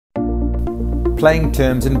Playing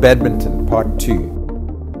Terms in Badminton, Part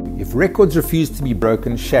 2. If records refuse to be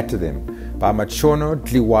broken, shatter them, by Matshono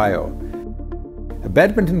Dliwayo. A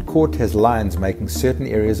badminton court has lines marking certain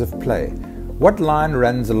areas of play. What line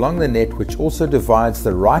runs along the net which also divides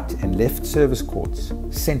the right and left service courts?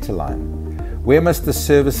 Center line. Where must the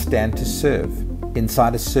server stand to serve?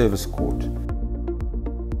 Inside a service court.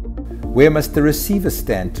 Where must the receiver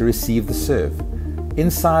stand to receive the serve?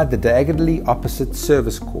 Inside the diagonally opposite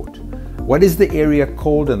service court. What is the area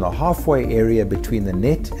called in the halfway area between the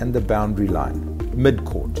net and the boundary line?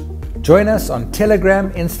 Mid-court. Join us on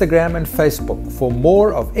Telegram, Instagram and Facebook for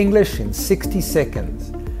more of English in 60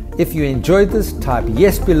 seconds. If you enjoyed this, type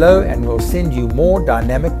yes below and we'll send you more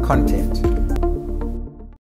dynamic content.